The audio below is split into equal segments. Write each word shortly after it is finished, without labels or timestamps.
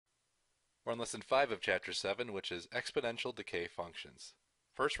We're on lesson 5 of chapter 7, which is exponential decay functions.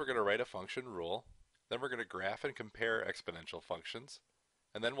 First, we're going to write a function rule, then we're going to graph and compare exponential functions,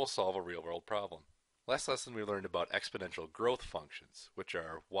 and then we'll solve a real-world problem. Last lesson we learned about exponential growth functions, which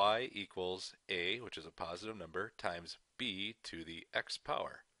are y equals a, which is a positive number, times b to the x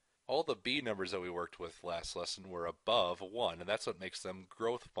power. All the b numbers that we worked with last lesson were above 1, and that's what makes them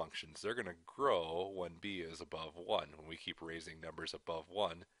growth functions. They're going to grow when b is above 1, when we keep raising numbers above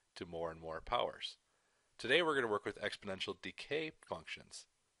 1 to more and more powers. Today we're going to work with exponential decay functions.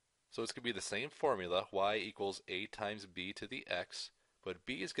 So it's going to be the same formula, y equals a times b to the x, but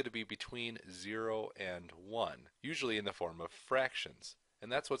b is going to be between 0 and 1, usually in the form of fractions, and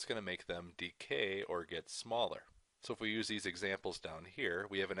that's what's going to make them decay or get smaller. So if we use these examples down here,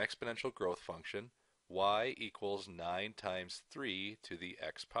 we have an exponential growth function, y equals 9 times 3 to the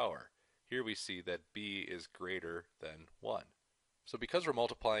x power. Here we see that b is greater than 1. So because we're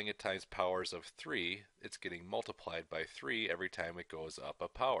multiplying it times powers of 3, it's getting multiplied by 3 every time it goes up a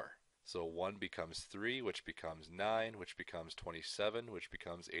power. So 1 becomes 3, which becomes 9, which becomes 27, which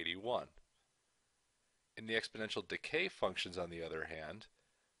becomes 81. In the exponential decay functions, on the other hand,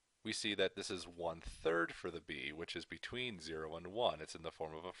 we see that this is 1/3 for the b, which is between 0 and 1. It's in the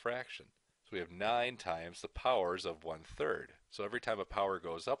form of a fraction. So we have 9 times the powers of 1/3. So every time a power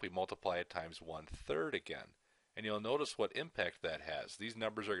goes up, we multiply it times 1/3 again. And you'll notice what impact that has. These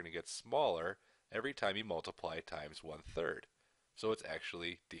numbers are going to get smaller every time you multiply times 1/3. So it's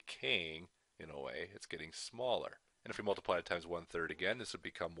actually decaying in a way. It's getting smaller. And if we multiply it times 1/3 again, this would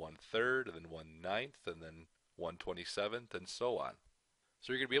become 1/3, and then 1/9, and then 1/27, and so on.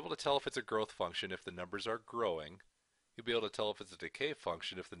 So you're going to be able to tell if it's a growth function if the numbers are growing. You'll be able to tell if it's a decay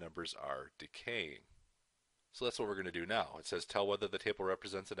function if the numbers are decaying. So that's what we're going to do now. It says tell whether the table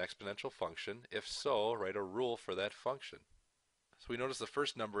represents an exponential function. If so, write a rule for that function. So we notice the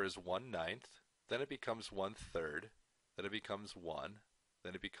first number is 1/9, then it becomes 1/3, then it becomes 1,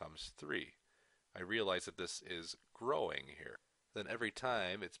 then it becomes 3. I realize that this is growing here. Then every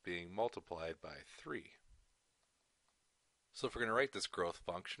time it's being multiplied by 3. So if we're going to write this growth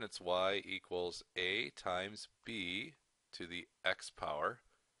function, it's y equals a times b to the x power.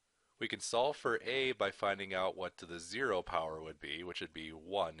 We can solve for a by finding out what the 0 power would be, which would be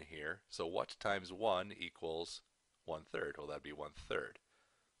 1 here. So what times 1 equals 1/3? Well, that would be 1/3.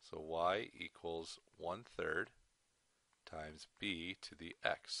 So y equals 1/3 times b to the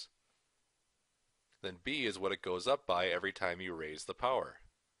x. Then b is what it goes up by every time you raise the power.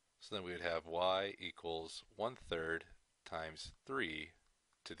 So then we would have y equals 1/3 times 3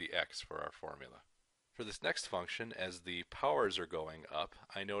 to the x for our formula. For this next function, as the powers are going up,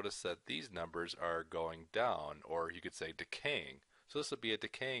 I notice that these numbers are going down, or you could say decaying. So this would be a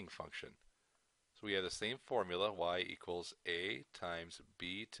decaying function. So we have the same formula, y equals a times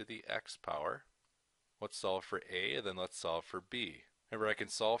b to the x power. Let's solve for a, and then let's solve for b. Remember, I can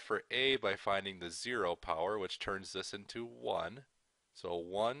solve for a by finding the 0 power, which turns this into 1. So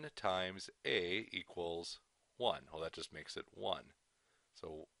 1 times a equals 1. Well, that just makes it 1.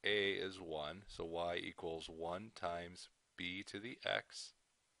 So a is 1, so y equals 1 times b to the x.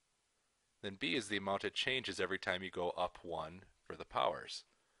 Then b is the amount it changes every time you go up 1 for the powers.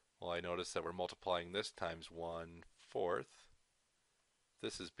 Well, I notice that we're multiplying this times 1/4.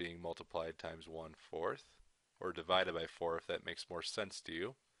 This is being multiplied times 1/4, or divided by 4 if that makes more sense to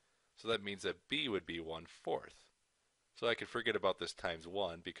you. So that means that b would be 1/4. So I could forget about this times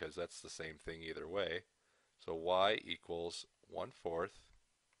 1 because that's the same thing either way. So y equals 1/4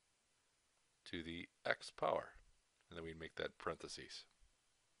 to the x power. And then we make that parentheses.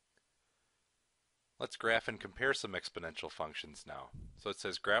 Let's graph and compare some exponential functions now. So it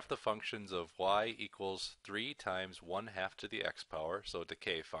says graph the functions of y equals 3 times 1/2 to the x power, so a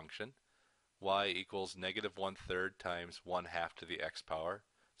decay function. Y equals negative 1/3 times 1/2 to the x power,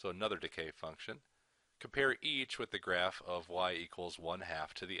 so another decay function. Compare each with the graph of y equals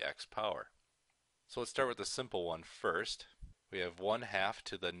 1/2 to the x power. So let's start with the simple one first. We have 1/2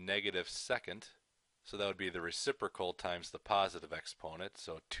 to the negative second, so that would be the reciprocal times the positive exponent,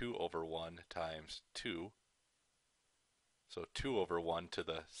 so 2/1 times 2. So 2/1 to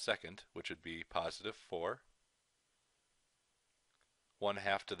the second, which would be positive 4.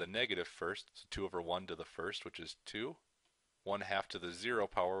 1/2 to the negative first, so 2/1 to the first, which is 2. 1/2 to the 0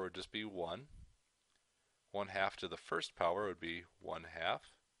 power would just be 1. 1/2 to the first power would be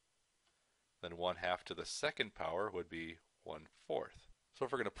 1/2. Then 1/2 to the second power would be 1/4. So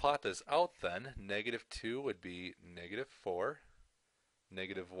if we're going to plot this out then, negative 2 would be negative 4,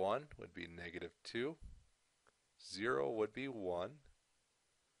 negative 1 would be negative 2, 0 would be 1,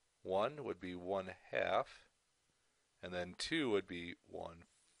 1 would be 1/2, and then 2 would be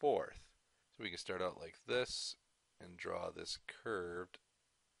 1/4. So we can start out like this and draw this curved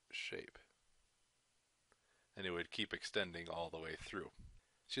shape. And it would keep extending all the way through.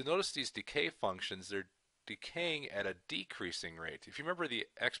 So you'll notice these decay functions, they're decaying at a decreasing rate. If you remember the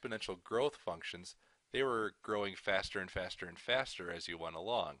exponential growth functions, they were growing faster and faster and faster as you went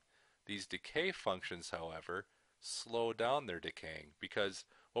along. These decay functions, however, slow down their decaying because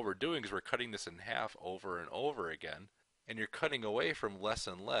what we're doing is we're cutting this in half over and over again, and you're cutting away from less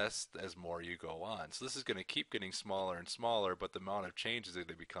and less as more you go on. So this is going to keep getting smaller and smaller, but the amount of change is going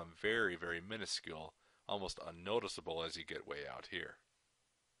to become very, very minuscule, almost unnoticeable as you get way out here.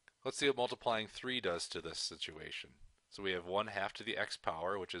 Let's see what multiplying 3 does to this situation. So we have 1/2 to the x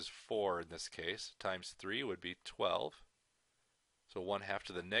power, which is 4 in this case, times 3 would be 12. So 1/2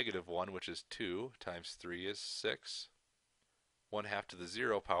 to the -1, which is 2, times 3 is 6. 1/2 to the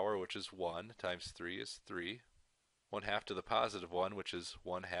 0 power, which is 1, times 3 is 3. 1/2 to the +1, which is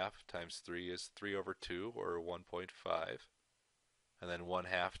 1/2 times 3 is 3 over 2, or 1.5. And then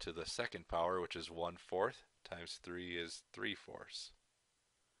 1/2 to the second power, which is 1/4, times 3 is 3/4.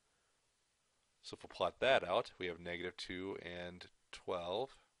 So if we plot that out, we have -2 and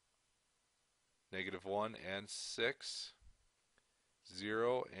 12, -1 and 6,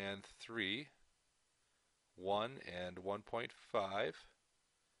 0 and 3, 1 and 1.5,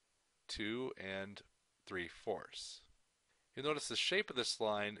 2 and 3/4. You'll notice the shape of this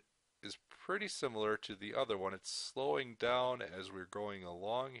line is pretty similar to the other one. It's slowing down as we're going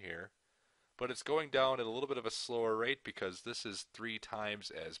along here, but it's going down at a little bit of a slower rate because this is 3 times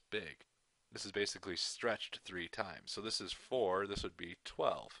as big. This is basically stretched 3 times. So this is 4, this would be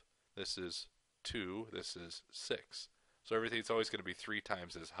 12. This is 2, this is 6. So everything's always going to be 3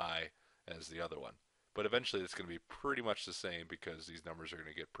 times as high as the other one. But eventually it's going to be pretty much the same because these numbers are going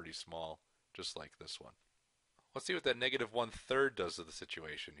to get pretty small, just like this one. Let's see what that -1/3 does to the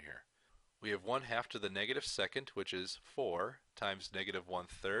situation here. We have 1/2 to the -2nd, which is 4, times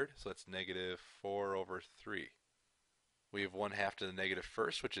 -1/3, so that's -4 over 3. We have 1/2 to the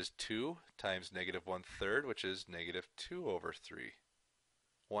 -1st, which is 2, times -1/3, which is -2 over 3.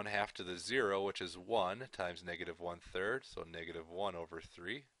 1/2 to the 0, which is 1, times -1/3, so -1 over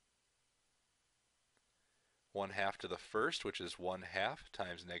 3. 1/2 to the 1st, which is 1/2,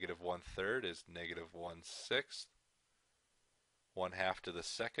 times -1/3 is -1/6. 1/2 to the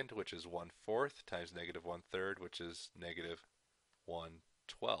 2nd, which is 1/4, times -1/3, which is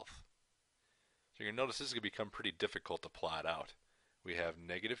 -1/12. So you're going to notice this is going to become pretty difficult to plot out. We have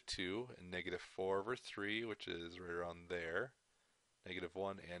 -2 and -4 over 3, which is right around there.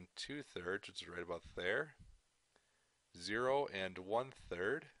 -1 and 2/3, which is right about there. 0 and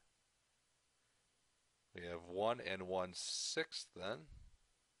 1/3. We have 1 and 1/6 then.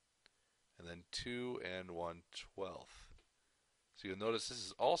 And then 2 and 1/12. So you'll notice this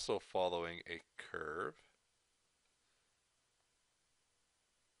is also following a curve,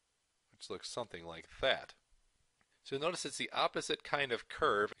 which looks something like that. So you'll notice it's the opposite kind of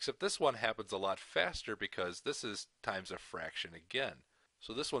curve, except this one happens a lot faster because this is times a fraction again.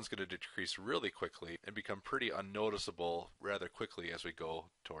 So this one's going to decrease really quickly and become pretty unnoticeable rather quickly as we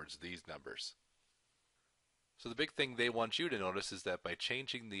go towards these numbers. So the big thing they want you to notice is that by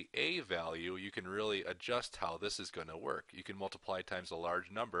changing the a value, you can really adjust how this is going to work. You can multiply times a large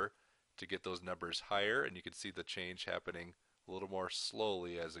number to get those numbers higher, and you can see the change happening a little more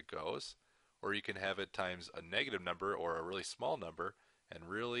slowly as it goes. Or you can have it times a negative number or a really small number and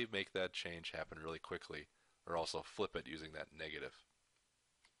really make that change happen really quickly, or also flip it using that negative.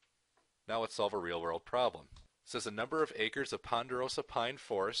 Now let's solve a real-world problem. It says a number of acres of ponderosa pine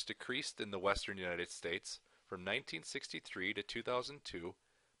forest decreased in the western United States from 1963 to 2002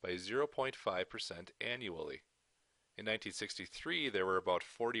 by 0.5% annually. In 1963, there were about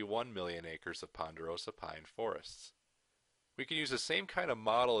 41 million acres of ponderosa pine forests. We can use the same kind of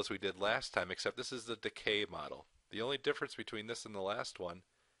model as we did last time, except this is the decay model. The only difference between this and the last one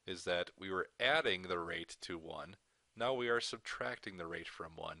is that we were adding the rate to 1. Now we are subtracting the rate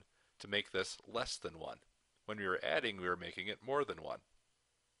from 1 to make this less than 1. When we were adding, we were making it more than 1.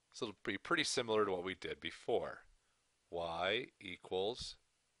 So it'll be pretty similar to what we did before. Y equals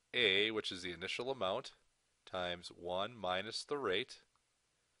A, which is the initial amount, times 1 minus the rate,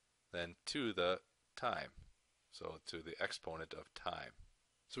 then to the time. So to the exponent of time.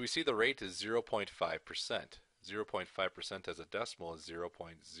 So we see the rate is 0.5%. 0.5% as a decimal is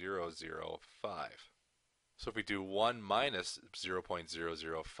 0.005. So if we do 1 minus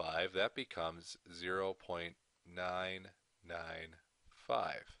 0.005, that becomes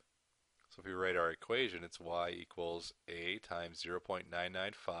 0.995. So if we write our equation, it's y equals a times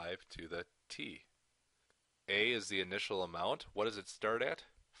 0.995 to the t. A is the initial amount. What does it start at?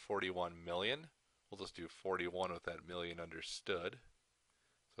 41 million. We'll just do 41 with that million understood.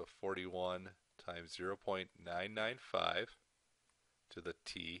 So 41 times 0.995 to the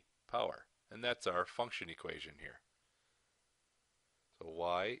t power. And that's our function equation here. So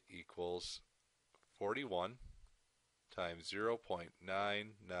y equals 41 times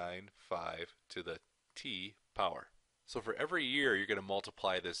 0.995 to the t power. So for every year, you're going to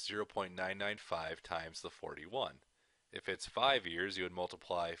multiply this 0.995 times the 41. If it's 5 years, you would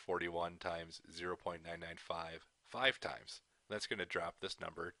multiply 41 times 0.995 5 times. That's going to drop this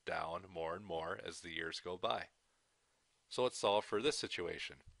number down more and more as the years go by. So let's solve for this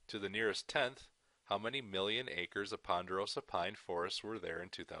situation. To the nearest tenth, how many million acres of ponderosa pine forests were there in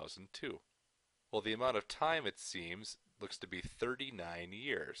 2002? Well, the amount of time, it seems, looks to be 39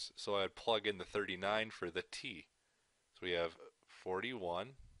 years. So I'd plug in the 39 for the t. So we have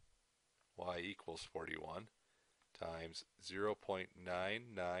 41, y equals 41, times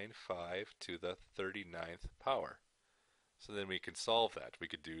 0.995 to the 39th power. So then we can solve that. We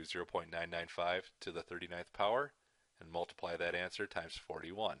could do 0.995 to the 39th power and multiply that answer times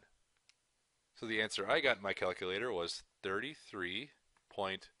 41. So the answer I got in my calculator was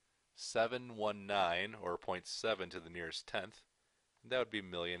 33.719, or 0.7 to the nearest tenth. And that would be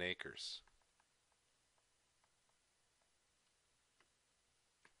million acres.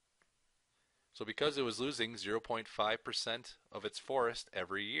 So because it was losing 0.5% of its forest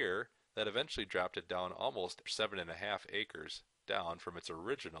every year, that eventually dropped it down almost 7.5 acres down from its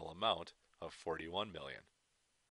original amount of 41 million.